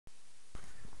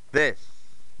This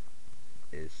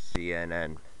is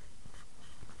CNN.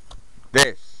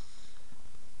 This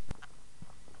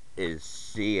is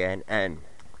CNN.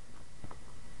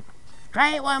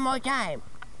 Try it one more time.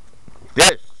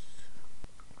 This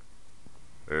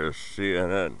is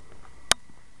CNN.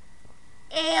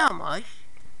 Almost.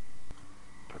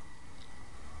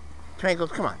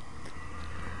 Twinkles, come on.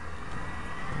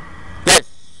 This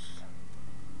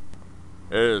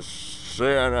is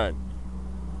CNN.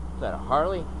 Is that a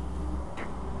Harley?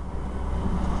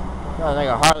 Sounds like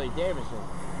a Harley Davidson.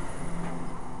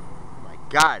 Oh my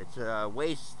God, it's a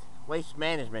waste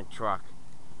management truck.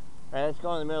 All right, let's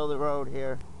go in the middle of the road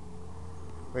here.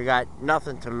 We got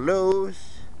nothing to lose,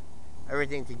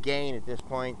 everything to gain at this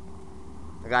point.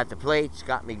 I got the plates,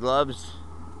 got me gloves.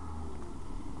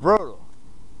 Brutal.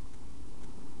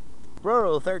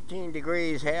 Brutal, 13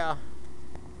 degrees here.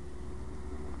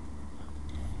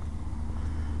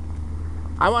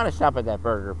 I want to stop at that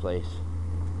burger place.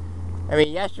 I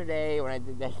mean, yesterday when I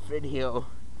did that video,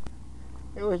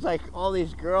 it was like all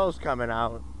these girls coming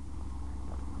out.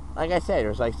 Like I said, there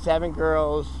was like 7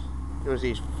 girls. There was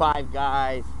these 5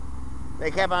 guys.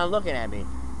 They kept on looking at me.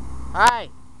 Hi.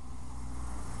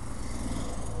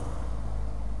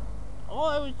 All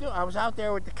I was doing, I was out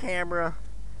there with the camera.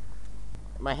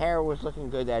 My hair was looking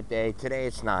good that day. Today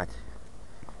it's not.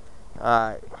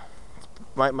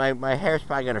 My hair's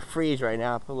probably gonna freeze right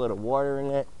now. I put a little water in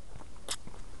it.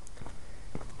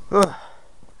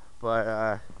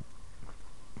 But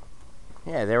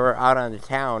yeah, they were out on the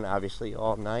town obviously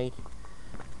all night,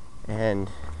 and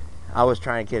I was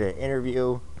trying to get an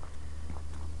interview,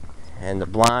 and the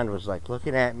blonde was like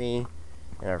looking at me,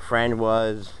 and her friend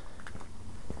was,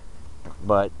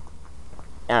 but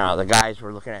I don't know, the guys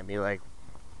were looking at me like,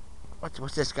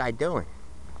 what's this guy doing?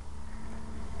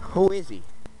 Who is he?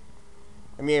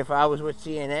 I mean, if I was with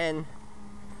CNN,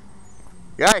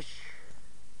 Gosh,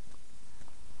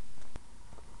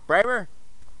 Braver,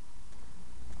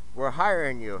 we're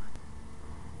hiring you.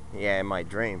 Yeah, in my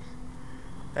dreams.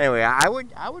 Anyway, I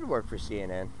would work for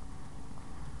CNN.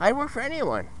 I'd work for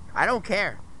anyone. I don't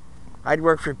care. I'd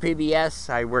work for PBS.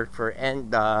 I'd work for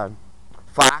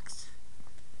Fox.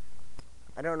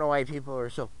 I don't know why people are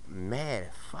so mad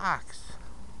at Fox.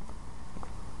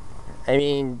 I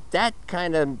mean, that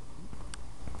kind of,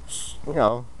 you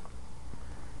know,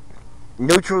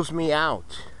 neutrals me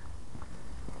out.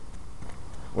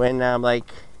 When I'm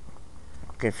like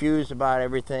confused about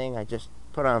everything, I just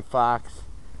put on Fox.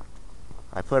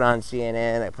 I put on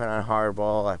CNN, I put on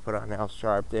Hardball, I put on Al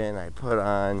Sharpton, I put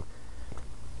on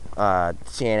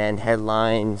CNN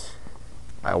headlines.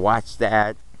 I watch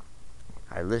that.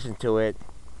 I listen to it.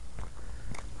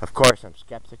 Of course, I'm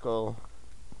skeptical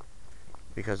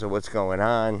because of what's going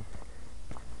on.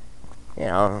 You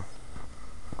know,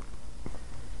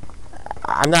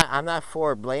 I'm not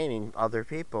for blaming other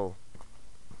people.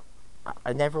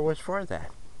 I never was for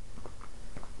that.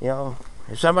 You know,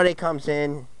 if somebody comes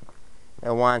in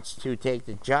and wants to take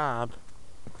the job,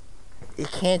 you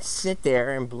can't sit there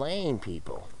and blame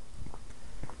people.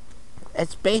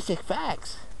 It's basic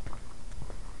facts.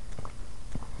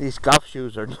 These golf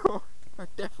shoes are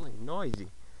definitely noisy.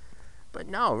 But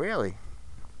no, really.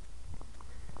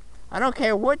 I don't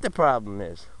care what the problem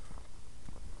is.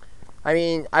 I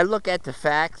mean, I look at the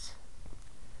facts.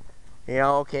 You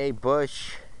know, okay,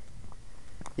 Bush,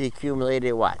 he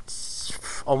accumulated what?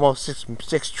 Almost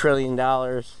 $6 trillion.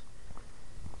 And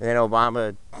then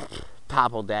Obama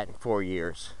toppled that in 4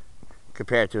 years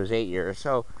compared to his 8 years.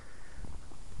 So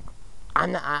I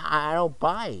don't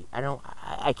buy.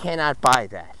 I cannot buy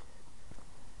that.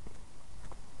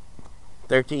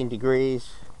 13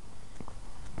 degrees.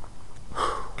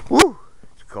 Woo!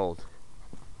 It's cold.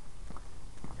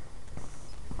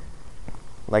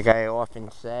 Like I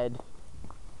often said,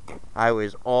 I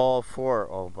was all for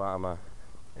Obama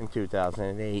in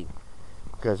 2008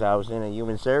 because I was in a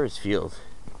human service field.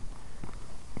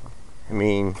 I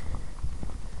mean,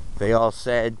 they all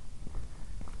said,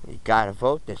 you gotta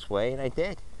vote this way, and I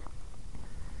did.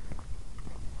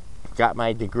 Got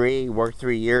my degree, worked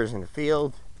 3 years in the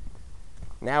field.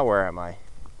 Now where am I?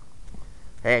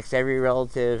 I asked every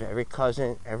relative, every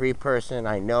cousin, every person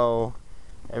I know,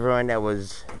 everyone that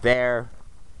was there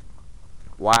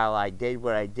while I did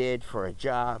what I did for a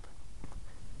job,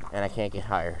 and I can't get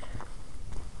hired.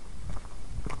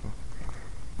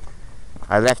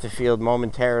 I left the field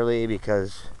momentarily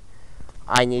because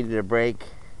I needed a break,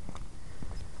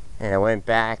 and I went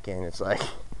back, and it's like,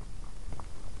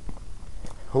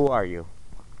 who are you?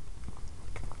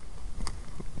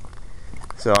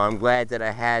 So I'm glad that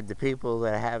I had the people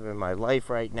that I have in my life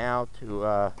right now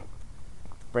to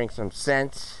bring some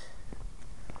sense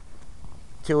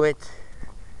to it.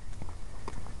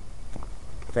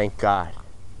 Thank God.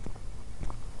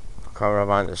 Coming up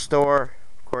on the store.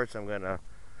 Of course, I'm gonna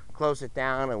close it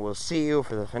down, and we'll see you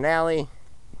for the finale.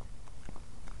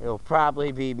 It'll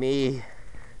probably be me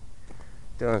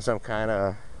doing some kind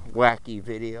of wacky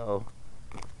video.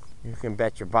 You can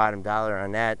bet your bottom dollar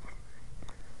on that.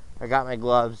 I got my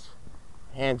gloves.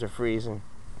 Hands are freezing.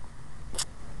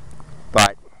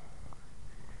 But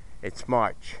it's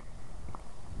March.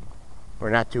 We're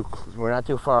not too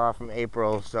far off from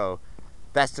April, so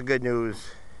that's the good news.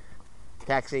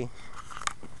 Taxi.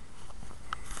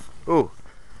 Ooh,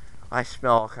 I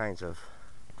smell all kinds of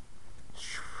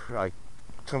like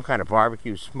some kind of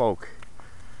barbecue smoke.